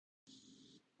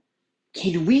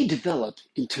Can we develop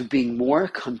into being more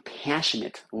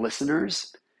compassionate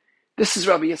listeners? This is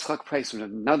Rabbi Yitzchak Price with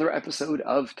another episode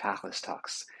of Tachlis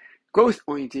Talks,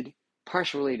 growth-oriented,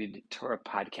 parsha-related Torah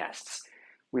podcasts.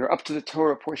 We are up to the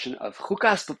Torah portion of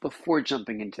Chukas, but before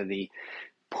jumping into the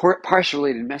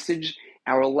parsha-related message,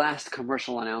 our last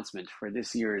commercial announcement for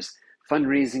this year's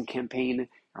fundraising campaign,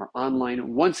 our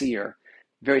online once-a-year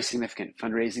very significant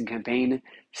fundraising campaign,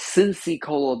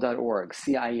 cincykolel.org,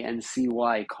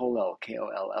 C-I-N-C-Y kolel,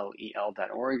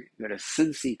 K-O-L-L-E-L.org. Go to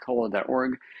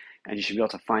cincykolel.org, and you should be able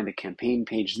to find the campaign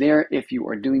page there. If you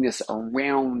are doing this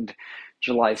around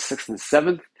July 6th and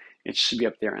 7th, it should be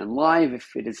up there and live.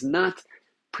 If it is not,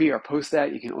 pre or post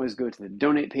that, you can always go to the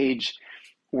donate page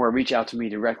or reach out to me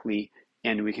directly,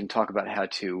 and we can talk about how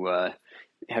to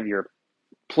have your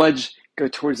pledge go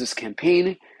towards this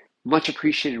campaign. Much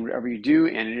appreciated whatever you do,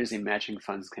 and it is a matching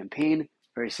funds campaign,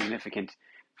 very significant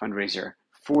fundraiser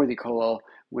for the Kollel,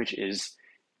 which is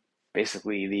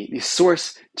basically the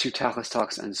source to Tachlis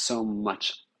Talks and so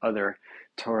much other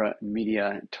Torah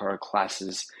media, Torah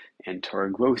classes, and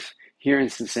Torah growth here in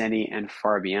Cincinnati and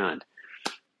far beyond.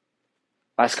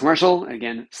 Last commercial,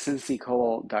 again,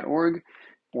 cincykolel.org,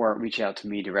 or reach out to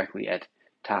me directly at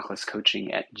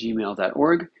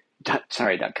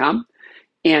tachliscoaching@gmail.com.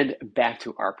 And back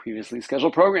to our previously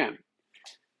scheduled program,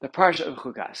 the Parsha of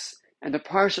Chukas. And the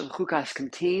Parsha of Chukas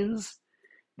contains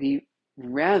the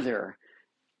rather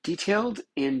detailed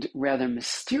and rather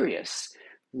mysterious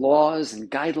laws and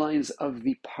guidelines of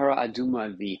the Para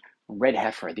Aduma, the red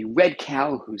heifer, the red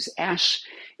cow whose ash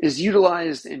is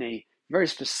utilized in a very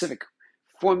specific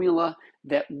formula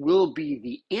that will be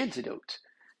the antidote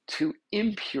to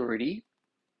impurity,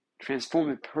 transform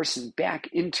a person back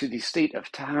into the state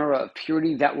of tahara, of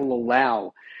purity, that will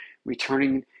allow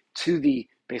returning to the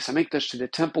Beis HaMikdash, to the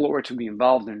temple, or to be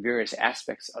involved in various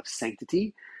aspects of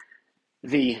sanctity.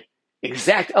 The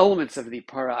exact elements of the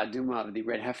para aduma, of the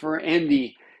red heifer, and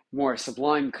the more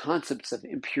sublime concepts of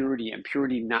impurity and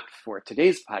purity, not for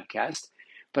today's podcast,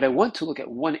 but I want to look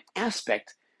at one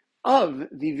aspect of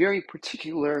the very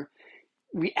particular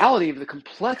reality of the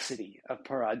complexity of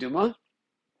para aduma,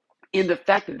 in the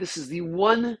fact that this is the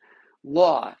one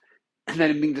law that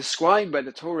is being described by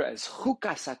the Torah as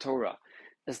Chukas HaTorah,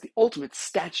 as the ultimate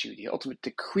statute, the ultimate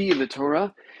decree of the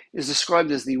Torah, is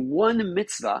described as the one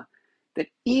mitzvah that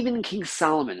even King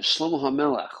Solomon, Shlomo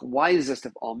HaMelech, wisest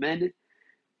of all men,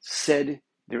 said,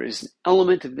 there is an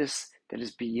element of this that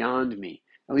is beyond me,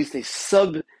 at least a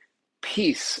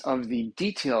sub-piece of the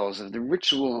details of the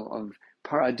ritual of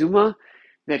Para Aduma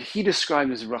that he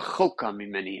described as Rachoka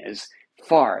Mimeni, as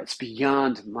far, it's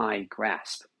beyond my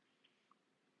grasp.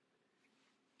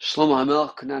 Shlomo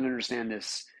HaMelech could not understand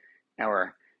this.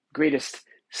 Our greatest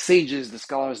sages, the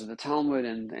scholars of the Talmud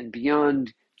and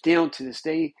beyond, down to this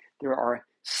day, there are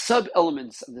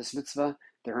sub-elements of this mitzvah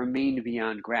that remain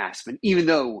beyond grasp. And even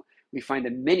though we find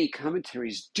that many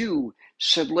commentaries do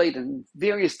shed light on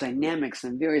various dynamics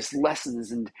and various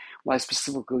lessons, and why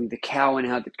specifically the cow and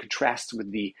how that contrasts with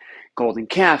the golden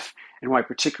calf, and why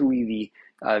particularly the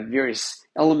various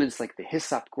elements like the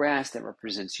hyssop grass that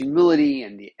represents humility,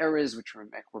 and the erez which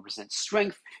represents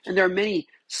strength, and there are many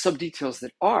sub-details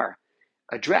that are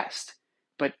addressed,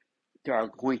 but there are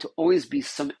going to always be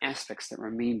some aspects that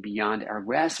remain beyond our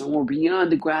grasp, and we're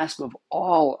beyond the grasp of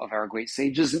all of our great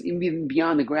sages, and even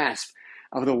beyond the grasp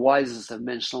of the wisest of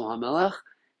men, Shlomo HaMelech,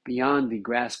 beyond the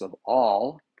grasp of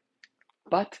all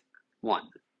but one.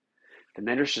 The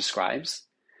Medrash describes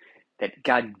that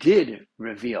God did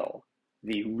reveal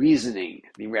the reasoning,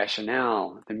 the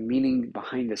rationale, the meaning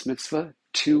behind this mitzvah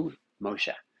to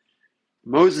Moshe.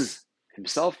 Moses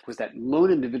himself was that lone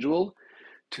individual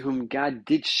to whom God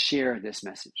did share this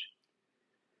message.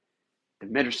 The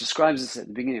Medrash describes this at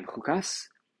the beginning of Chukas,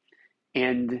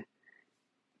 and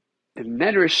the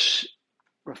Medrash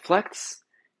reflects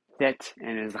that,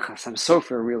 and as the Chassam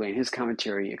Sofer really in his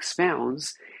commentary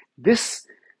expounds, this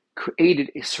created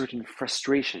a certain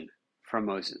frustration from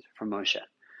Moshe.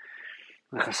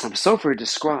 The Chassam Sofer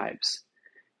describes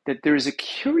that there is a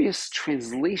curious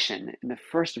translation in the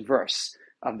first verse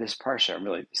of this parsha,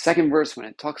 really the second verse, when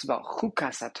it talks about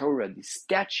Chukas HaTorah, the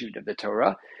statute of the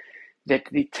Torah, that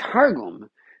the Targum,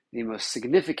 the most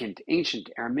significant ancient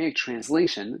Aramaic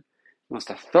translation, most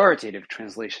authoritative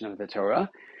translation of the Torah,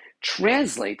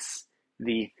 translates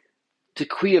the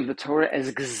decree of the Torah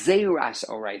as Gzeiras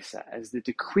Oraisa, as the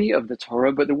decree of the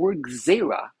Torah, but the word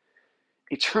Gzeira,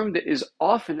 a term that is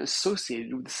often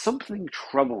associated with something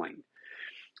troubling,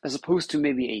 as opposed to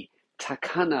maybe a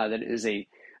takana, that is a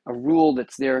rule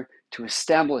that's there to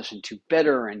establish and to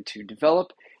better and to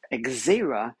develop. A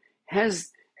gzeira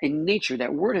has a nature,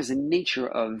 that word has a nature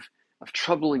of of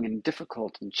troubling and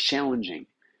difficult and challenging.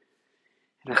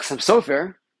 And Chassam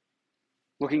Sofer,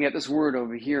 looking at this word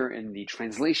over here in the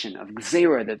translation of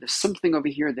Gzeira, that there's something over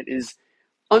here that is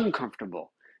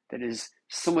uncomfortable, that is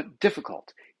somewhat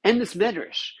difficult. And this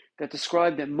Medrash that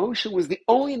described that Moshe was the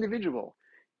only individual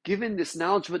given this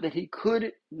knowledge, but that he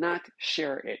could not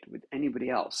share it with anybody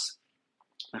else.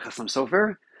 Chassam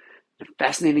Sofer, a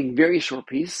fascinating, very short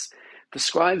piece,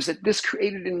 describes that this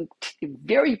created a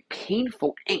very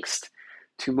painful angst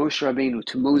to Moshe Rabbeinu,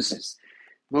 to Moses.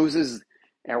 Moses,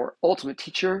 our ultimate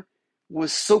teacher,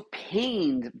 was so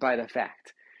pained by the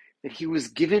fact that he was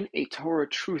given a Torah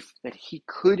truth that he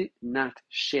could not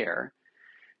share,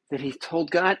 that he told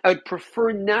God, I'd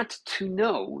prefer not to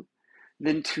know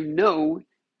than to know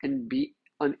and be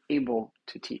unable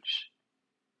to teach.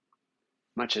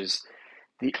 Much as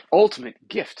the ultimate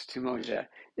gift to Moshe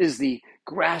is the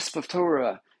grasp of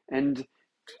Torah, and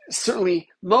certainly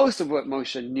most of what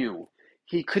Moshe knew,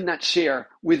 he could not share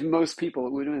with most people.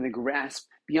 It would have been the grasp,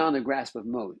 beyond the grasp of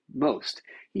most.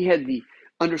 He had the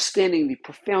understanding, the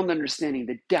profound understanding,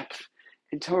 the depth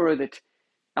in Torah that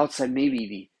outside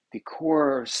maybe the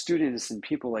core students and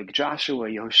people like Joshua,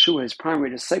 Yehoshua, his primary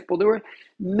disciple, there were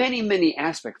many, many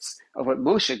aspects of what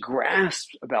Moshe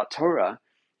grasped about Torah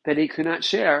that he could not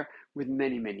share with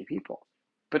many, many people.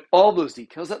 But all those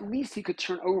details, at least he could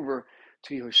turn over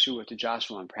to Yehoshua, to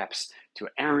Joshua, and perhaps to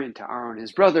Aaron,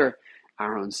 his brother,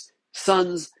 Aaron's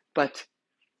sons. But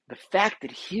the fact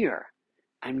that here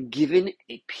I'm given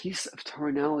a piece of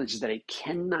Torah knowledge that I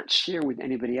cannot share with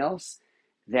anybody else,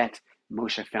 that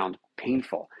Moshe found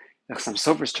painful. Chassam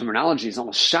Sofer's terminology is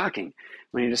almost shocking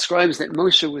when he describes that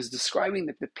Moshe was describing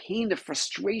the pain, the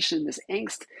frustration, this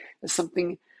angst as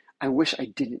something I wish I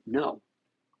didn't know.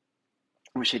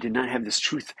 I wish I did not have this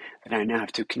truth that I now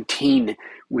have to contain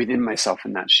within myself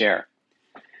and not share.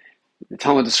 The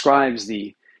Talmud describes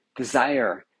the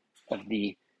desire of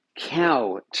the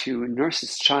cow to nurse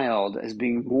its child as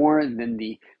being more than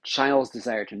the child's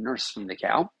desire to nurse from the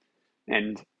cow.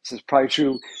 And this is probably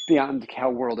true beyond the cow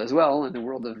world as well. In the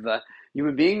world of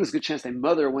human beings, good chance a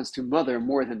mother wants to mother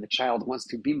more than the child wants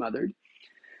to be mothered.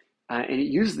 And it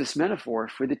used this metaphor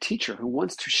for the teacher who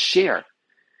wants to share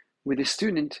with the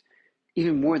student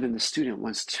even more than the student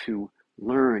wants to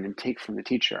learn and take from the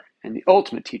teacher. And the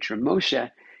ultimate teacher,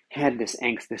 Moshe, had this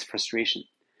angst, this frustration.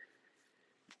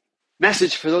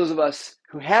 Message for those of us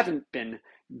who haven't been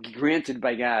granted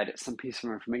by God some piece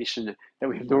of information that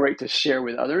we have no right to share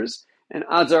with others. And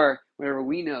odds are, whatever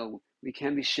we know, we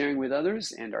can be sharing with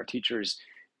others, and our teachers,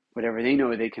 whatever they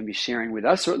know, they can be sharing with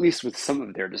us, or at least with some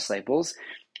of their disciples.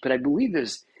 But I believe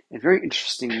there's a very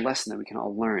interesting lesson that we can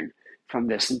all learn from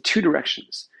this in two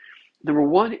directions. Number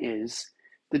one is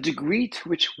the degree to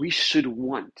which we should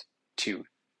want to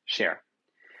share.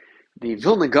 The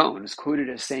Vilna Gaon is quoted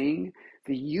as saying,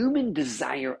 the human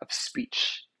desire of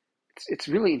speech. It's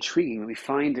really intriguing. We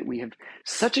find that we have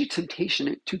such a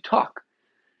temptation to talk,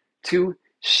 to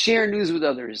share news with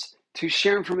others, to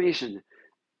share information,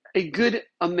 a good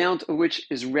amount of which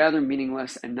is rather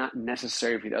meaningless and not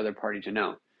necessary for the other party to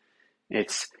know.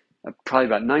 It's probably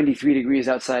about 93 degrees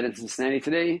outside in Cincinnati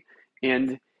today,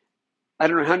 and I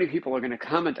don't know how many people are going to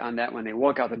comment on that when they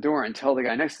walk out the door and tell the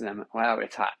guy next to them, wow,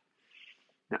 it's hot.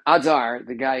 Now, odds are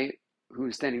the guy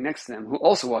who's standing next to them, who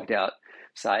also walked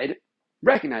outside,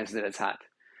 recognizes that it's hot.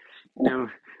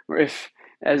 Or if,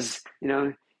 as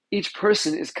each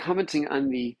person is commenting on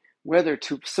the weather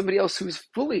to somebody else who's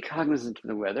fully cognizant of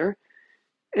the weather,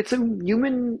 it's a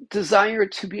human desire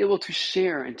to be able to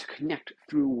share and to connect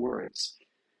through words.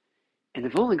 And the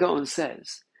Vilna Gaon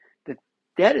says that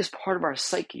that is part of our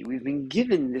psyche. We've been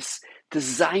given this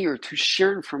desire to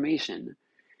share information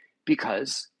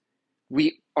because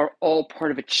we are all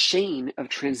part of a chain of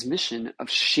transmission, of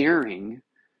sharing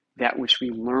that which we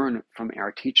learn from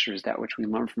our teachers, that which we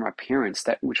learn from our parents,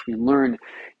 that which we learn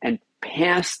and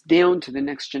pass down to the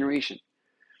next generation,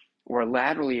 or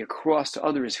laterally across to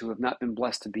others who have not been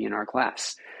blessed to be in our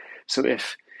class. So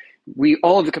if we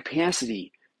all have the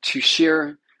capacity to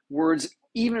share words,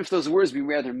 even if those words be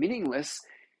rather meaningless,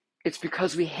 it's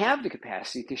because we have the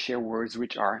capacity to share words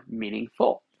which are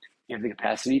meaningful. We have the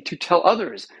capacity to tell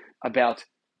others about,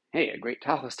 hey, a great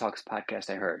Tachlis Talks podcast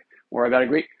I heard, or about a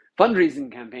great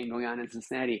fundraising campaign going on in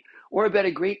Cincinnati, or about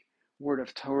a great word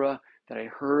of Torah that I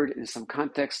heard in some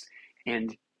context,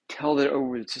 and tell that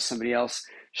over to somebody else,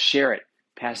 share it,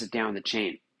 pass it down the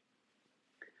chain.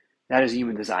 That is a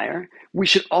human desire. We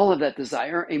should all have that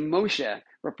desire. A Moshe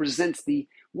represents the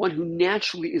one who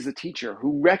naturally is a teacher,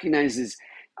 who recognizes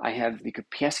I have the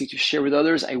capacity to share with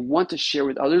others, I want to share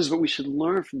with others, but we should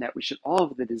learn from that. We should all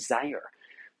have the desire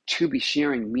to be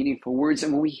sharing meaningful words.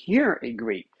 And when we hear a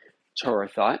great Torah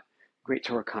thought, great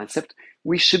Torah concept,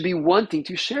 we should be wanting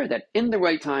to share that in the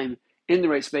right time, in the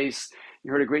right space.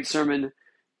 You heard a great sermon.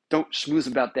 Don't schmooze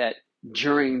about that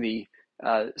during the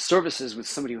services with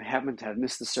somebody who happened to have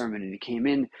missed the sermon and he came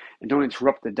in, and don't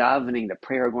interrupt the davening, the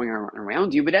prayer going on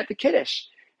around you, but at the Kiddush.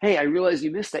 Hey, I realize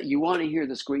you missed that. You want to hear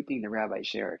this great thing the rabbi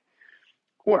shared.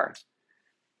 Or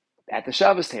at the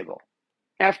Shabbos table,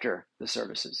 after the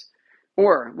services.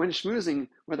 Or when schmoozing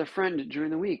with a friend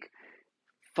during the week.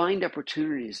 Find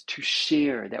opportunities to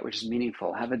share that which is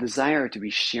meaningful. Have a desire to be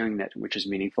sharing that which is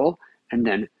meaningful, and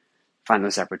then find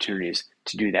those opportunities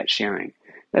to do that sharing.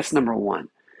 That's number one.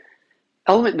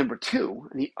 Element number two,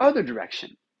 in the other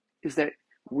direction, is that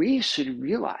we should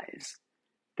realize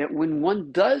that when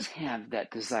one does have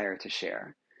that desire to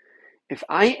share, if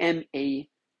I am a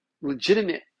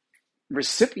legitimate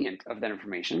recipient of that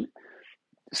information,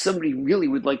 somebody really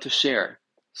would like to share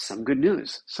some good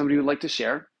news. Somebody would like to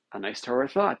share a nice Torah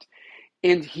thought.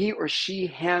 And he or she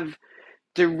have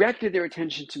directed their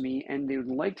attention to me, and they would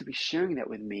like to be sharing that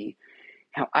with me,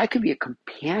 how I could be a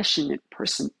compassionate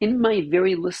person in my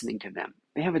very listening to them.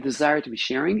 They have a desire to be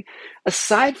sharing,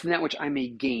 aside from that which I may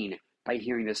gain by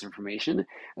hearing this information,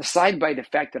 aside by the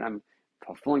fact that I'm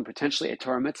fulfilling potentially a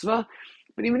Torah mitzvah,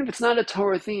 but even if it's not a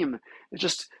Torah theme, it's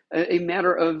just a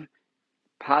matter of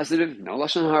positive, no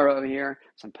lashon hara over here,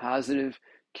 some positive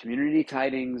community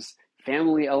tidings,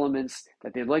 family elements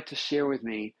that they'd like to share with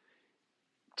me,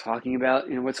 talking about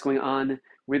what's going on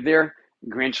with their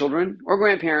grandchildren or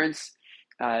grandparents,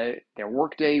 their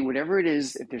workday, whatever it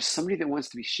is. If there's somebody that wants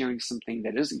to be sharing something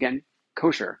that is, again,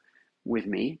 kosher with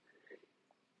me,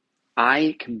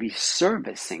 I can be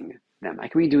servicing them. I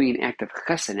can be doing an act of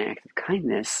chesed, an act of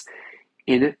kindness,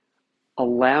 in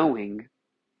allowing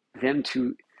them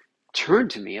to turn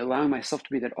to me, allowing myself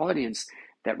to be that audience,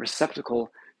 that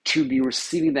receptacle to be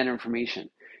receiving that information.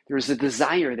 There is a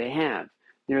desire they have.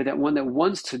 They're that one that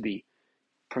wants to be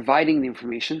providing the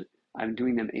information. I'm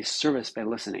doing them a service by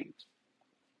listening.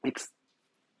 It's,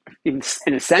 in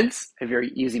a sense, a very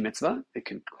easy mitzvah. It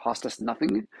can cost us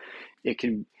nothing. It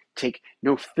can take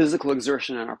no physical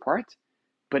exertion on our part,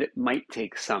 but it might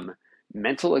take some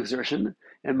mental exertion.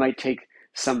 It might take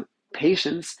some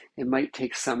patience. It might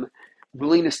take some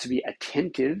willingness to be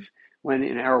attentive when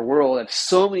in our world I have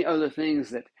so many other things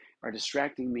that are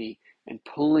distracting me and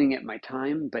pulling at my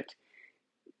time. But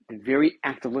the very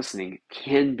act of listening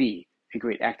can be a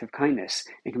great act of kindness.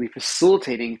 It can be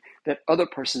facilitating that other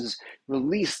person's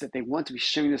release that they want to be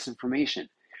sharing this information.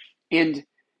 And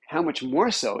how much more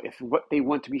so if what they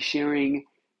want to be sharing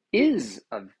is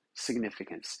of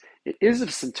significance. It is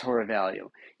of some Torah value.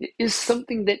 It is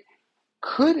something that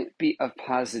could be of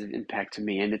positive impact to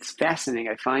me. And it's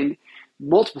fascinating. I find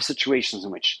multiple situations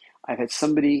in which I've had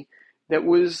somebody that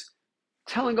was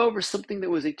telling over something that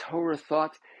was a Torah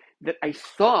thought that I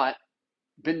thought,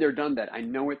 been there, done that. I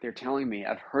know what they're telling me.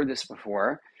 I've heard this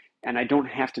before, and I don't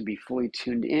have to be fully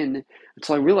tuned in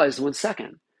until I realize, 1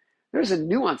 second, there's a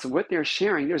nuance of what they're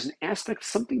sharing. There's an aspect,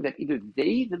 something that either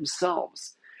they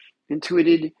themselves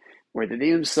intuited or that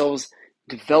they themselves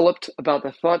developed about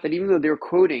the thought, that even though they're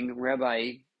quoting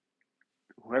Rabbi,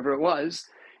 whoever it was,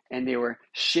 and they were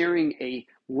sharing a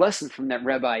lesson from that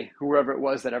rabbi, whoever it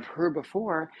was that I've heard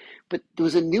before, but there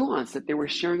was a nuance that they were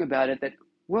sharing about it that,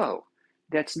 whoa,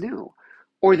 that's new.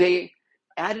 Or they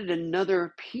added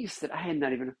another piece that I had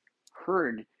not even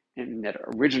heard in that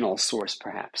original source,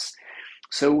 perhaps.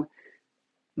 So,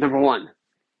 number one,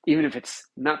 even if it's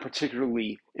not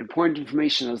particularly important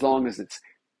information, as long as it's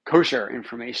kosher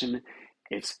information,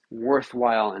 it's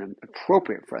worthwhile and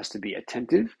appropriate for us to be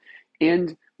attentive,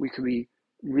 and we could be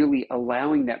really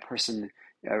allowing that person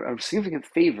a significant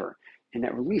favor in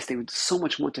that release. They would so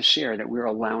much want to share that we're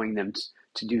allowing them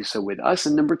to do so with us.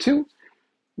 And number two,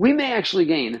 we may actually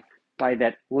gain by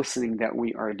that listening that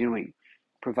we are doing,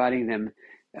 providing them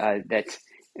that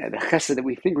the chesed that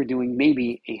we think we're doing may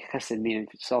be a chesed may in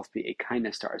itself be a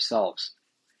kindness to ourselves.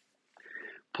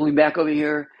 Pulling back over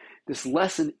here, this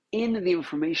lesson in the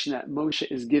information that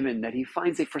Moshe is given, that he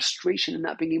finds a frustration in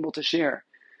not being able to share.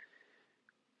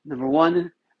 Number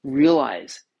one,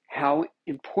 realize how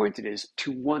important it is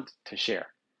to want to share.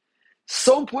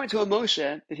 So important to a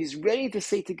Moshe that he's ready to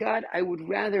say to God, I would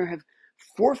rather have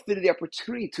forfeited the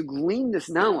opportunity to glean this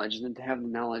knowledge than to have the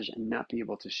knowledge and not be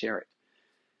able to share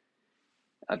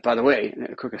it. By the way,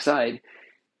 a quick aside,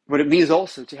 what it means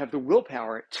also to have the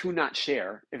willpower to not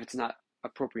share if it's not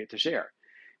appropriate to share.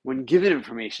 When given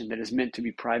information that is meant to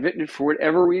be private, and for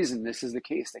whatever reason this is the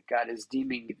case, that God is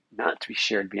deeming not to be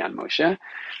shared beyond Moshe,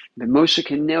 then Moshe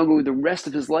can now go the rest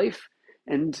of his life.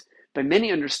 And by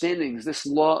many understandings, this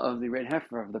law of the red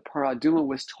heifer, of the parah adumah,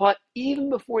 was taught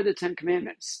even before the Ten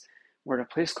Commandments. we're at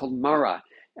a place called Mara,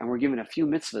 and we're given a few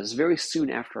mitzvahs very soon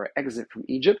after our exit from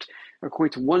Egypt.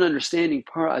 According to one understanding,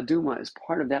 Para Aduma is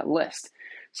part of that list.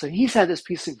 So he's had this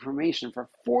piece of information for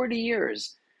 40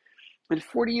 years, and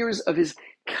 40 years of his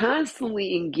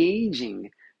constantly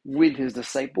engaging with his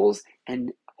disciples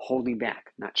and holding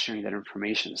back, not sharing that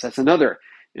information. So that's another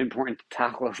important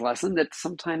tachlis lesson, that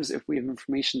sometimes if we have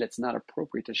information that's not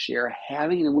appropriate to share,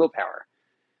 having the willpower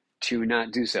to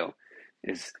not do so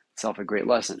is itself a great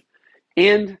lesson.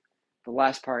 And the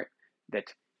last part,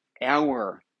 that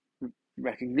our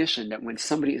recognition that when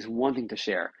somebody is wanting to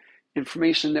share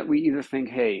information that we either think,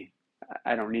 hey,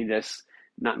 I don't need this,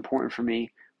 not important for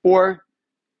me, or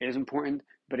it is important,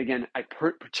 but again, I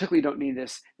particularly don't need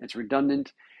this, it's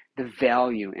redundant, the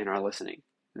value in our listening,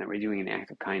 and that we're doing an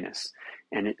act of kindness.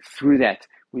 And through that,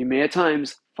 we may at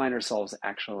times find ourselves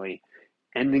actually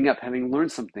ending up having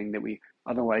learned something that we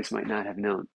otherwise might not have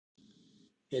known.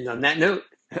 And on that note,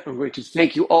 I'm going to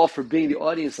thank you all for being the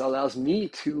audience that allows me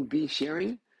to be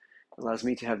sharing, allows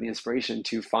me to have the inspiration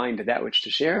to find that which to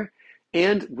share,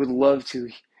 and would love to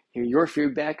hear your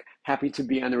feedback. Happy to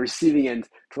be on the receiving end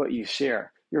to let you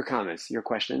share your comments, your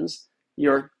questions,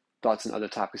 your thoughts on other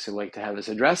topics you'd like to have us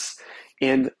address,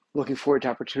 and looking forward to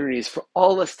opportunities for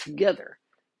all of us together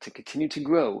to continue to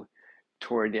grow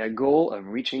toward the goal of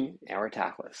reaching our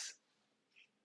tachlis.